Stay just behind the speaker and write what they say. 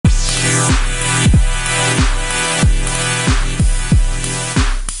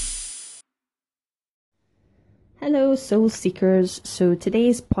Hello, soul seekers. So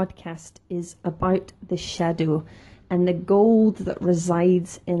today's podcast is about the shadow and the gold that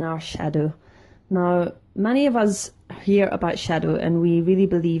resides in our shadow. Now, many of us hear about shadow and we really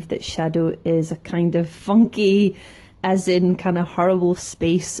believe that shadow is a kind of funky, as in kind of horrible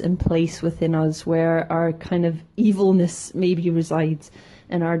space and place within us where our kind of evilness maybe resides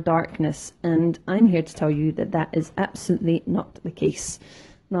in our darkness. And I'm here to tell you that that is absolutely not the case.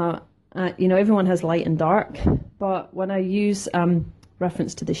 Now, everyone has light and dark, but when I use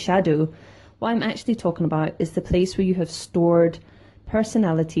reference to the shadow, what I'm actually talking about is the place where you have stored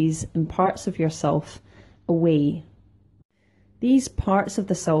personalities and parts of yourself away. These parts of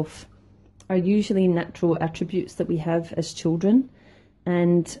the self are usually natural attributes that we have as children.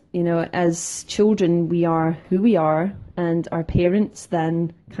 And, as children, we are who we are, and our parents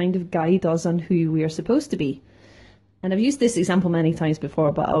then kind of guide us on who we are supposed to be. And I've used this example many times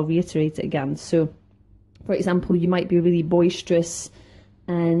before, but I'll reiterate it again. So, for example, you might be a really boisterous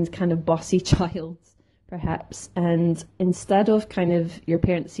and kind of bossy child, perhaps. And instead of kind of your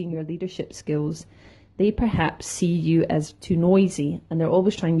parents seeing your leadership skills, they perhaps see you as too noisy, and they're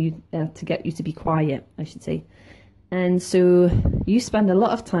always trying to get you to be quiet, I should say. And so you spend a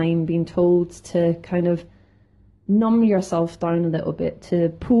lot of time being told to kind of numb yourself down a little bit, to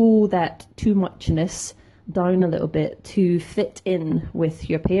pull that too muchness down a little bit to fit in with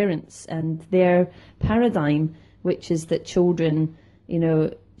your parents and their paradigm, which is that children,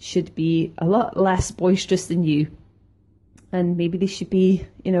 should be a lot less boisterous than you. And maybe they should be,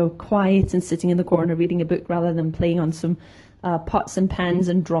 quiet and sitting in the corner reading a book rather than playing on some pots and pans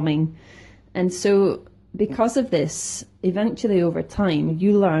and drumming. And so because of this, eventually over time,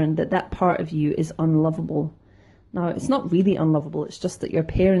 you learn that that part of you is unlovable. Now, it's not really unlovable. It's just that your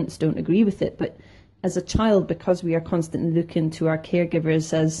parents don't agree with it. But as a child, because we are constantly looking to our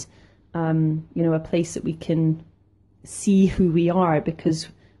caregivers as, a place that we can see who we are, because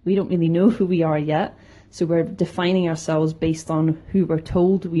we don't really know who we are yet. So we're defining ourselves based on who we're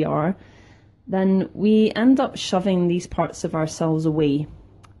told we are. Then we end up shoving these parts of ourselves away.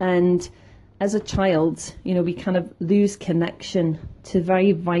 And as a child, we kind of lose connection to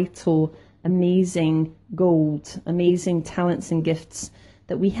very vital, amazing gold, amazing talents and gifts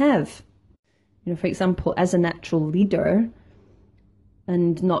that we have. For example, as a natural leader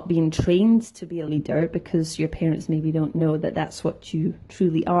and not being trained to be a leader because your parents maybe don't know that that's what you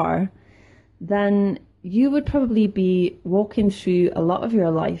truly are, then you would probably be walking through a lot of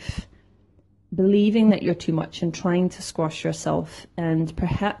your life believing that you're too much and trying to squash yourself and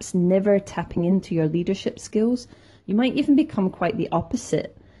perhaps never tapping into your leadership skills. You might even become quite the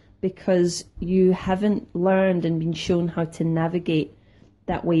opposite because you haven't learned and been shown how to navigate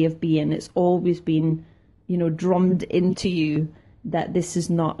that way of being. It's always been, drummed into you that this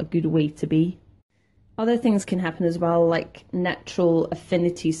is not a good way to be. Other things can happen as well, like natural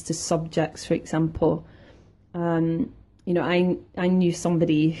affinities to subjects, for example. I knew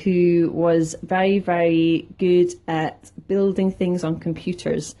somebody who was very, very good at building things on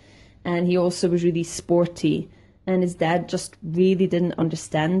computers, and he also was really sporty. And his dad just really didn't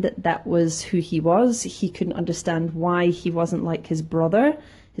understand that that was who he was. He couldn't understand why he wasn't like his brother.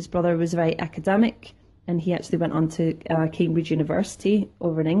 His brother was very academic, and he actually went on to Cambridge University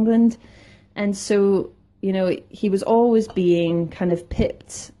over in England. And so, he was always being kind of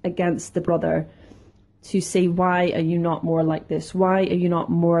pipped against the brother to say, why are you not more like this? Why are you not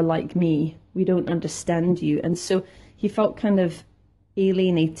more like me? We don't understand you. And so he felt kind of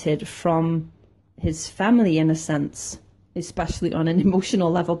alienated from his family in a sense, especially on an emotional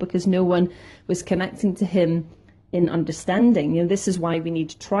level, because no one was connecting to him in understanding. This is why we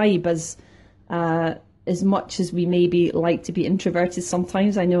need tribe as much as we maybe like to be introverted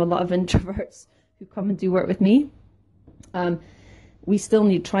sometimes. I know a lot of introverts who come and do work with me. We still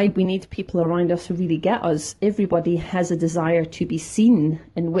need tribe. We need people around us who really get us. Everybody has a desire to be seen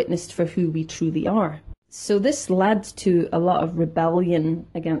and witnessed for who we truly are. So this led to a lot of rebellion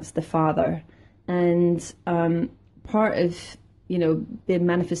against the father. And part of, the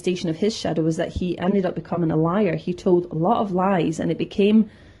manifestation of his shadow was that he ended up becoming a liar. He told a lot of lies, and it became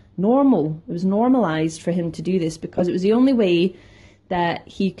normal. It was normalized for him to do this because it was the only way that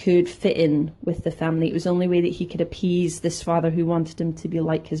he could fit in with the family. It was the only way that he could appease this father who wanted him to be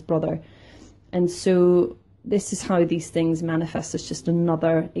like his brother. And so this is how these things manifest. As just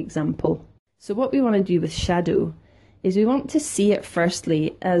another example. So what we want to do with shadow is we want to see it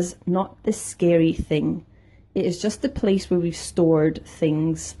firstly as not the scary thing. It is just the place where we've stored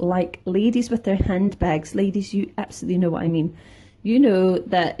things, like ladies with their handbags. Ladies, you absolutely know what I mean. You know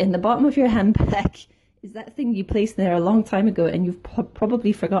that in the bottom of your handbag is that thing you placed there a long time ago and you've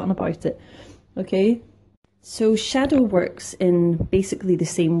probably forgotten about it. Okay? So shadow works in basically the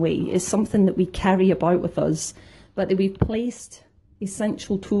same way. It's something that we carry about with us, but that we've placed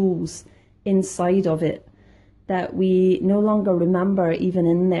essential tools inside of it that we no longer remember even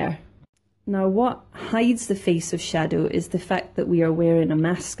in there. Now, what hides the face of shadow is the fact that we are wearing a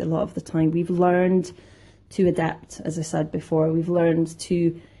mask a lot of the time. We've learned to adapt, as I said before. We've learned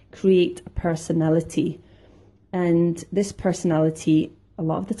to create a personality. And this personality, a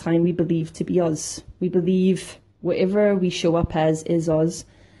lot of the time, we believe to be us. We believe whatever we show up as is us.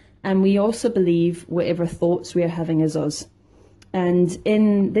 And we also believe whatever thoughts we are having is us. And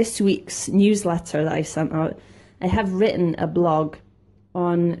in this week's newsletter that I sent out, I have written a blog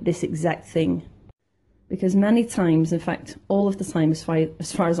on this exact thing. Because many times, in fact, all of the time as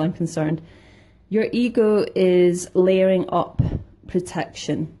far as I'm concerned, your ego is layering up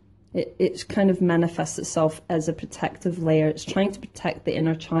protection. It kind of manifests itself as a protective layer. It's trying to protect the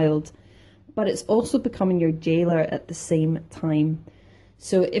inner child, but it's also becoming your jailer at the same time.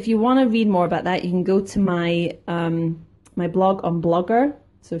 So if you want to read more about that, you can go to my my blog on Blogger.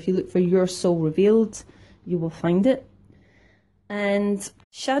 So if you look for Your Soul Revealed, you will find it. And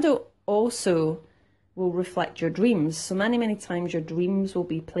shadow also will reflect your dreams. So many times your dreams will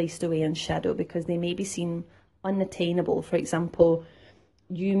be placed away in shadow because they may be seen unattainable. For example,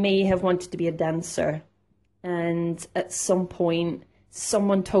 you may have wanted to be a dancer, and at some point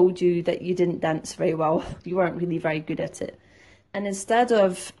someone told you that you didn't dance very well. You weren't really very good at it. And instead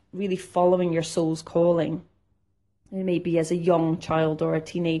of really following your soul's calling, maybe as a young child or a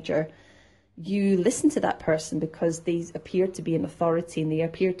teenager, you listen to that person because they appear to be an authority and they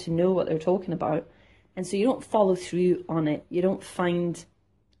appear to know what they're talking about. And so you don't follow through on it. You don't find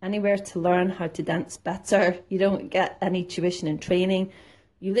anywhere to learn how to dance better. You don't get any tuition and training.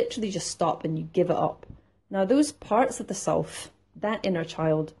 You literally just stop and you give it up. Now, those parts of the self, that inner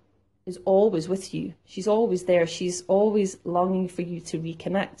child, is always with you. She's always there. She's always longing for you to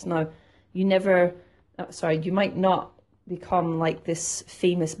reconnect. Now, you might not become like this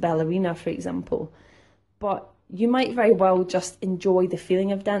famous ballerina, for example, but you might very well just enjoy the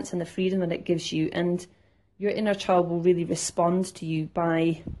feeling of dance and the freedom that it gives you, and your inner child will really respond to you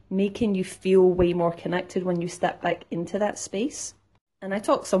by making you feel way more connected when you step back into that space. And I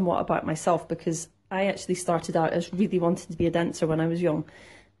talk somewhat about myself because I actually started out as really wanting to be a dancer when I was young,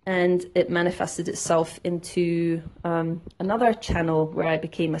 and it manifested itself into another channel where I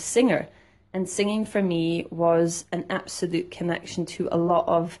became a singer. And singing for me was an absolute connection to a lot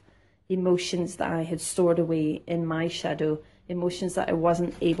of emotions that I had stored away in my shadow, emotions that I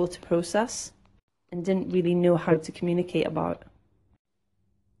wasn't able to process and didn't really know how to communicate about.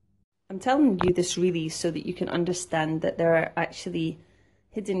 I'm telling you this really so that you can understand that there are actually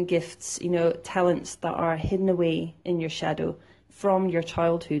hidden gifts, talents that are hidden away in your shadow from your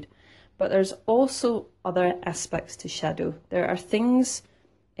childhood. But there's also other aspects to shadow. There are things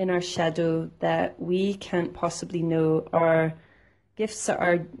in our shadow that we can't possibly know, are gifts that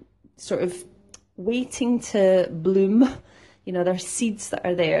are sort of waiting to bloom. There are seeds that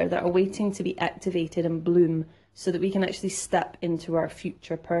are there that are waiting to be activated and bloom so that we can actually step into our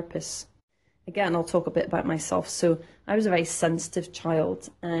future purpose. Again, I'll talk a bit about myself. So I was a very sensitive child,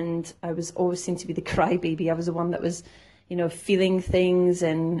 and I was always seen to be the crybaby. I was the one that was, feeling things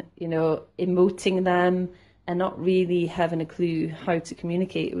and, emoting them, and not really having a clue how to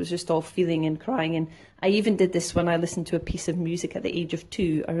communicate. It was just all feeling and crying. And I even did this when I listened to a piece of music at the age of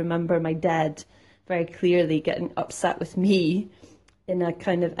 2. I remember my dad very clearly getting upset with me in a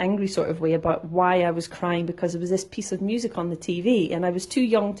kind of angry sort of way about why I was crying because there was this piece of music on the TV, and I was too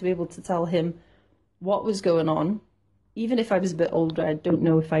young to be able to tell him what was going on. Even if I was a bit older, I don't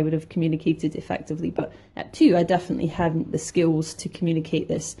know if I would have communicated effectively, but at 2, I definitely hadn't the skills to communicate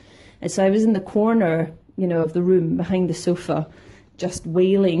this. And so I was in the corner of the room behind the sofa, just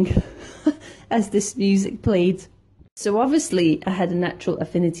wailing as this music played. So obviously I had a natural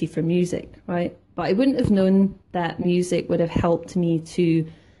affinity for music, right? But I wouldn't have known that music would have helped me to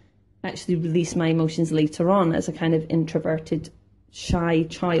actually release my emotions later on as a kind of introverted, shy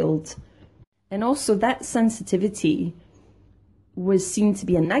child. And also that sensitivity was seen to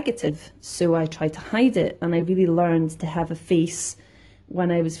be a negative, so I tried to hide it, and I really learned to have a face when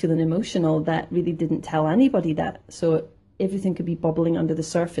I was feeling emotional that really didn't tell anybody that. So everything could be bubbling under the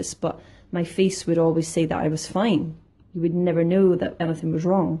surface, but my face would always say that I was fine. You would never know that anything was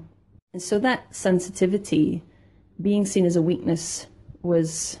wrong. And so that sensitivity, being seen as a weakness,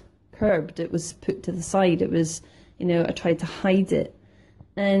 was curbed. It was put to the side. It was, I tried to hide it.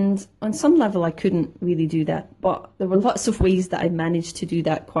 And on some level, I couldn't really do that. But there were lots of ways that I managed to do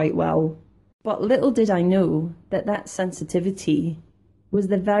that quite well. But little did I know that that sensitivity was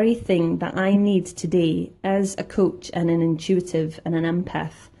the very thing that I need today as a coach and an intuitive and an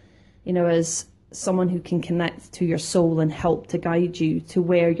empath, as someone who can connect to your soul and help to guide you to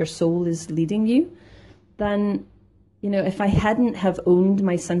where your soul is leading you. Then, if I hadn't have owned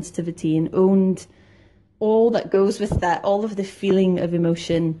my sensitivity and owned all that goes with that, all of the feeling of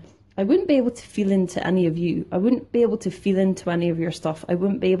emotion, I wouldn't be able to feel into any of you. I wouldn't be able to feel into any of your stuff. I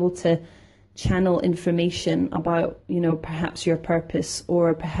wouldn't be able to channel information about, perhaps your purpose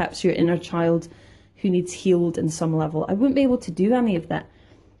or perhaps your inner child who needs healed in some level. I wouldn't be able to do any of that.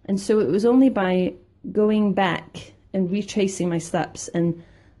 And so it was only by going back and retracing my steps and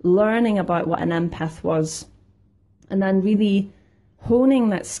learning about what an empath was, and then really honing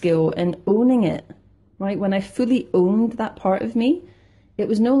that skill and owning it, right? When I fully owned that part of me, it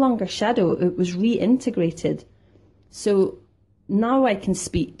was no longer shadow, it was reintegrated. So now I can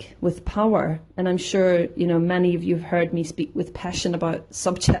speak with power, and I'm sure, many of you have heard me speak with passion about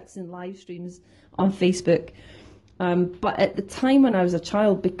subjects in live streams on Facebook. But at the time when I was a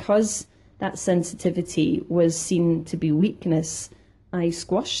child, because that sensitivity was seen to be weakness, I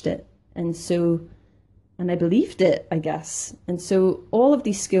squashed it. And I believed it, I guess. And so all of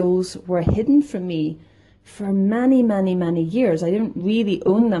these skills were hidden from me for many, many, many years. I didn't really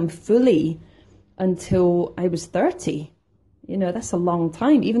own them fully until I was 30. That's a long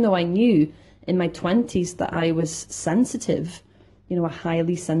time, even though I knew in my 20s that I was sensitive, a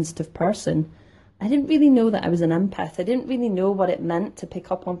highly sensitive person. I didn't really know that I was an empath. I didn't really know what it meant to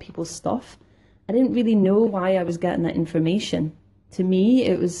pick up on people's stuff. I didn't really know why I was getting that information. To me,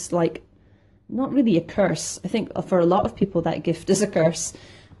 it was like not really a curse. I think for a lot of people that gift is a curse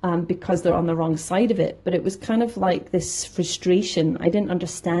because they're on the wrong side of it. But it was kind of like this frustration. I didn't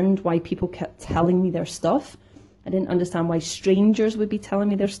understand why people kept telling me their stuff. I didn't understand why strangers would be telling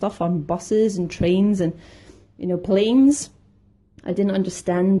me their stuff on buses and trains and, planes. I didn't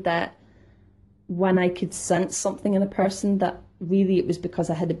understand that when I could sense something in a person, that really it was because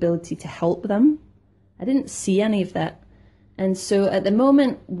I had the ability to help them. I didn't see any of that. And so at the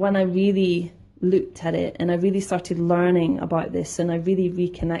moment when I really looked at it and I really started learning about this and I really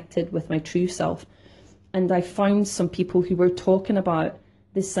reconnected with my true self, and I found some people who were talking about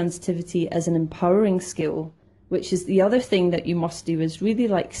this sensitivity as an empowering skill, which is the other thing that you must do, is really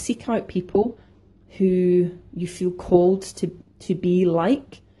seek out people who you feel called to be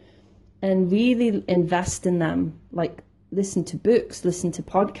like, and really invest in them. Listen to books, listen to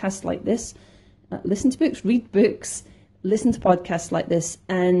podcasts like this, listen to books, read books, listen to podcasts like this,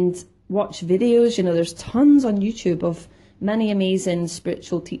 and watch videos. There's tons on YouTube of many amazing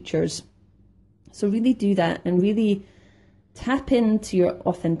spiritual teachers. So really do that and really tap into your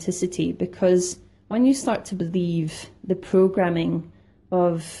authenticity, because when you start to believe the programming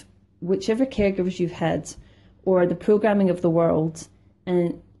of whichever caregivers you've had or the programming of the world,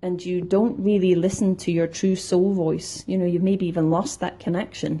 and you don't really listen to your true soul voice, you've maybe even lost that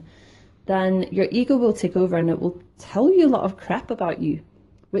connection, then your ego will take over and it will tell you a lot of crap about you,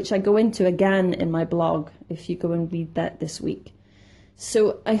 which I go into again in my blog if you go and read that this week.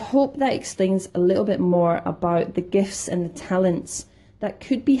 So I hope that explains a little bit more about the gifts and the talents that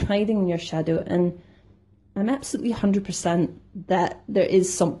could be hiding in your shadow. And I'm absolutely 100% that there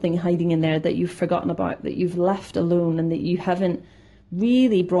is something hiding in there that you've forgotten about, that you've left alone, and that you haven't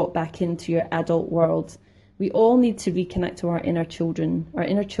really brought back into your adult world. We all need to reconnect to our inner children. Our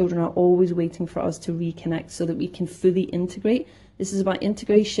inner children are always waiting for us to reconnect so that we can fully integrate. This is about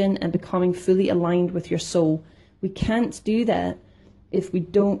integration and becoming fully aligned with your soul. We can't do that if we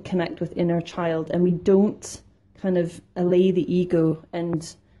don't connect with inner child, and we don't kind of allay the ego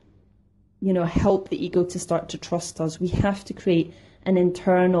and help the ego to start to trust us. We have to create an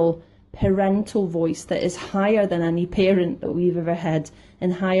internal parental voice that is higher than any parent that we've ever had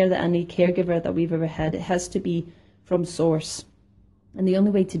and higher than any caregiver that we've ever had. It has to be from source. And the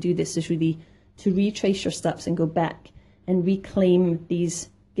only way to do this is really to retrace your steps and go back and reclaim these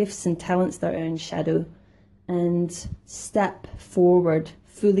gifts and talents that are in shadow and step forward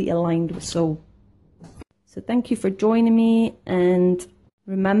fully aligned with soul. So thank you for joining me, and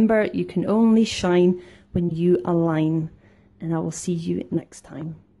remember, you can only shine when you align, and I will see you next time.